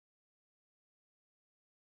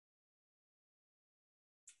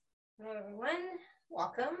Hello everyone,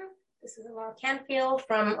 welcome. This is Alara Canfield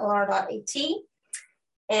from Alara.at,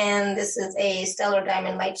 and this is a Stellar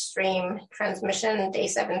Diamond Light Stream transmission, day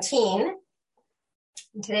 17.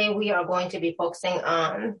 And today we are going to be focusing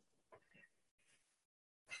on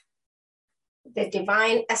the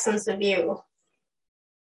divine essence of you.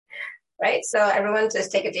 Right, so everyone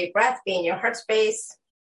just take a deep breath, be in your heart space,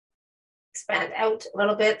 expand out a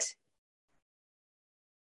little bit.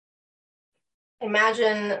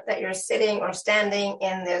 Imagine that you're sitting or standing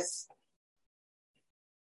in this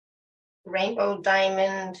rainbow,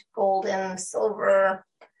 diamond, golden, silver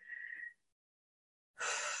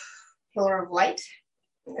pillar of light.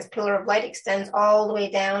 And this pillar of light extends all the way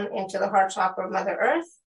down into the heart chakra of Mother Earth,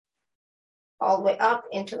 all the way up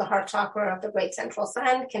into the heart chakra of the great central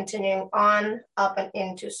sun, continuing on up and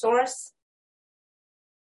into source.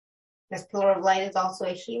 This pillar of light is also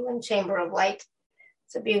a healing chamber of light.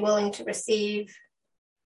 So be willing to receive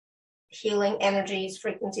healing energies,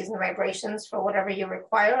 frequencies, and vibrations for whatever you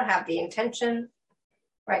require. Have the intention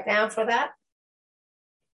right now for that.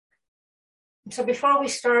 So before we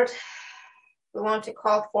start, we want to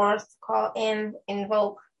call forth, call in,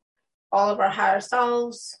 invoke all of our higher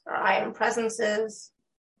selves, our I am presences,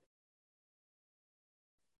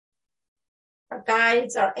 our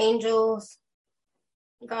guides, our angels,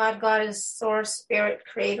 God, Goddess, Source, Spirit,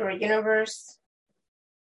 Creator, Universe,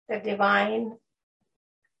 the divine,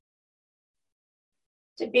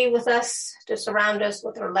 to be with us, to surround us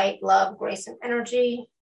with their light, love, grace, and energy,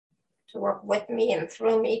 to work with me and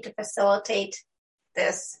through me to facilitate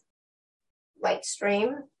this light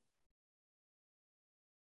stream.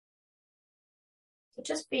 So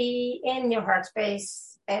just be in your heart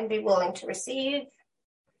space and be willing to receive.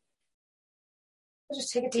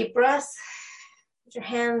 Just take a deep breath, put your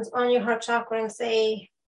hands on your heart chakra and say,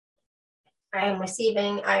 I am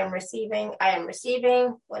receiving, I am receiving, I am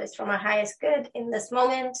receiving what is for my highest good in this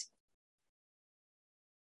moment.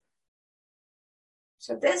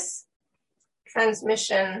 So this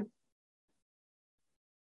transmission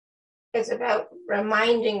is about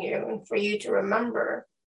reminding you and for you to remember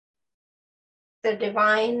the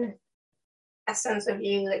divine essence of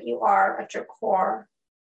you that you are at your core.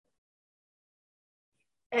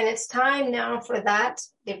 And it's time now for that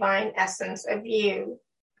divine essence of you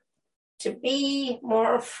to be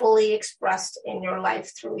more fully expressed in your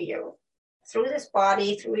life through you, through this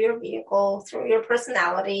body, through your vehicle, through your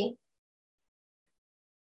personality.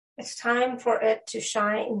 It's time for it to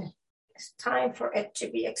shine. It's time for it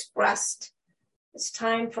to be expressed. It's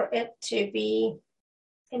time for it to be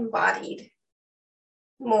embodied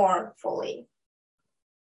more fully.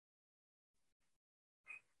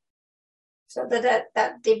 So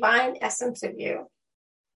that divine essence of you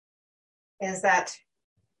is that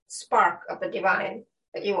spark of the divine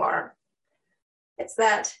that you are. It's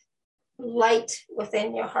that light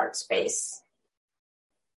within your heart space.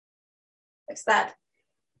 It's that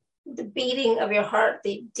the beating of your heart,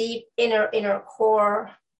 the deep inner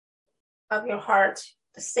core of your heart,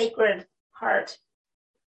 the sacred heart.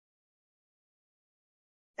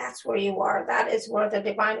 That's where you are. That is where the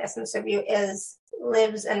divine essence of you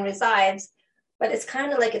lives and resides. But it's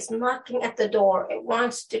kind of like it's knocking at the door. It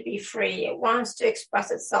wants to be free. It wants to express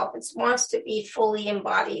itself. It wants to be fully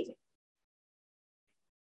embodied.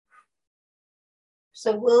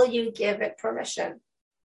 So will you give it permission?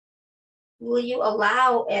 Will you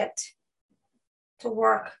allow it to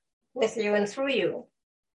work with you and through you?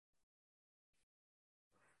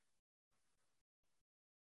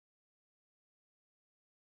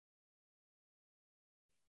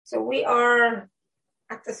 So we are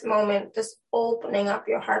at this moment just opening up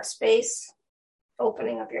your heart space,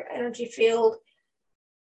 opening up your energy field,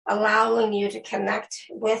 allowing you to connect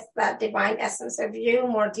with that divine essence of you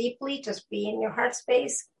more deeply. Just be in your heart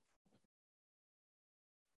space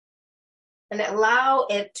and allow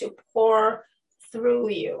it to pour through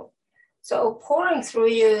you. So pouring through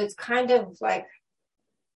you is kind of like,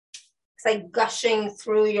 it's like gushing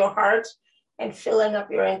through your heart and filling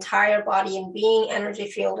up your entire body and being,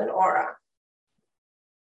 energy field, and aura.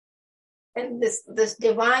 And this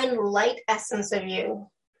divine light essence of you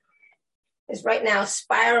is right now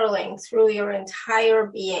spiraling through your entire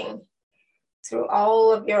being, through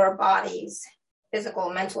all of your bodies,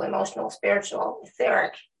 physical, mental, emotional, spiritual,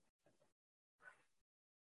 etheric.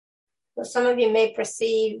 So some of you may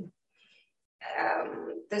perceive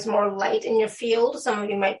there's more light in your field. Some of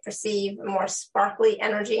you might perceive more sparkly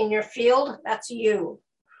energy in your field. That's you.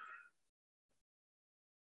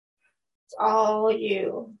 It's all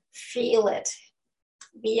you. Feel it.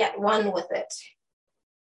 Be at one with it.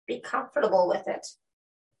 Be comfortable with it.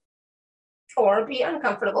 Or be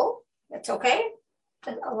uncomfortable. It's okay.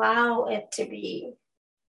 Just allow it to be.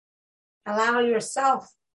 Allow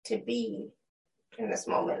yourself to be in this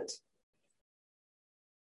moment.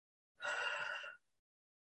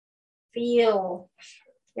 Feel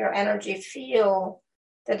your energy, feel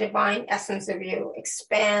the divine essence of you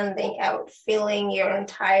expanding out, filling your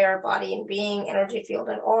entire body and being, energy field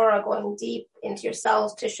and aura, going deep into your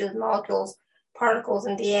cells, tissues, molecules, particles,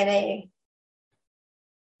 and DNA.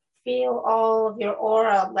 Feel all of your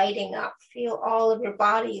aura lighting up. Feel all of your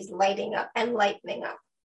bodies lighting up and lightening up.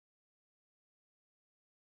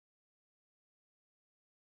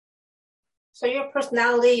 So your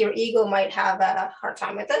personality, your ego might have a hard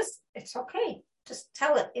time with this. It's okay. Just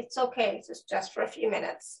tell it. It's okay. It's just for a few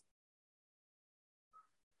minutes.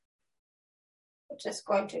 We're just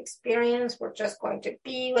going to experience. We're just going to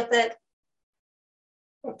be with it.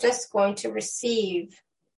 We're just going to receive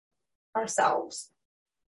ourselves.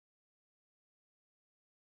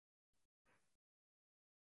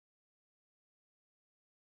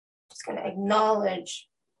 Just going to acknowledge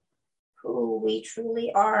who we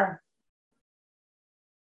truly are.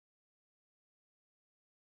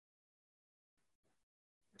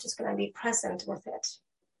 Just going to be present with it.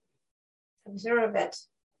 Observe it.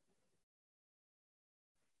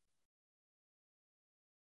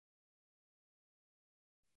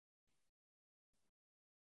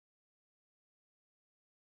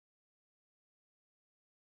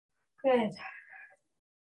 Good.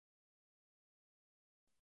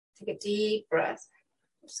 Take a deep breath.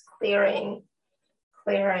 Just clearing.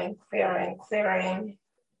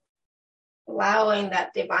 Allowing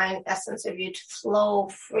that divine essence of you to flow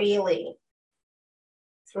freely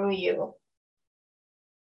through you.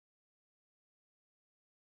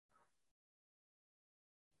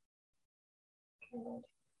 Good.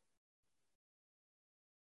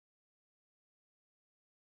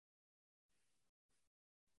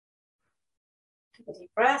 Take a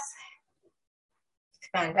deep breath.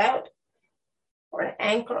 Expand out. We're going to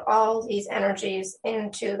anchor all these energies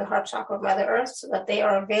into the heart chakra of Mother Earth so that they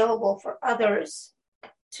are available for others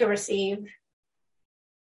to receive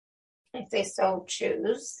if they so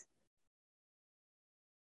choose.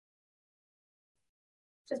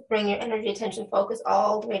 Just bring your energy, attention, focus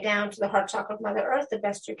all the way down to the heart chakra of Mother Earth the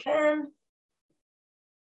best you can.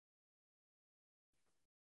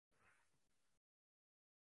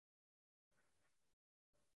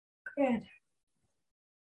 Good.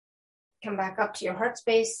 Come back up to your heart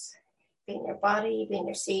space. Be in your body, be in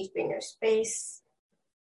your seat, be in your space.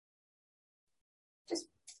 Just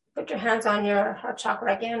put your hands on your heart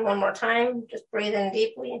chakra again one more time. Just breathe in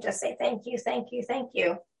deeply and just say thank you, thank you, thank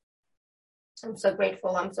you. I'm so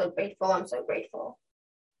grateful, I'm so grateful, I'm so grateful.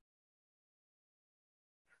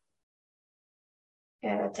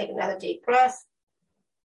 And take another deep breath.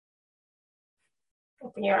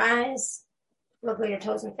 Open your eyes. Wiggle your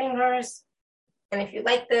toes and fingers. And if you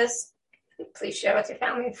like this, please share with your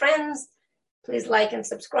family and friends. Please like and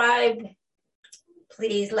subscribe.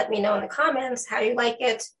 Please let me know in the comments how you like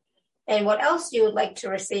it and what else you would like to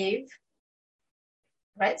receive.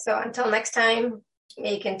 Right, so until next time,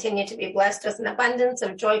 may you continue to be blessed with an abundance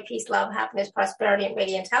of joy, peace, love, happiness, prosperity, and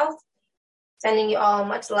radiant health. Sending you all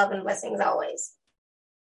much love and blessings always.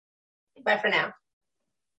 Bye for now.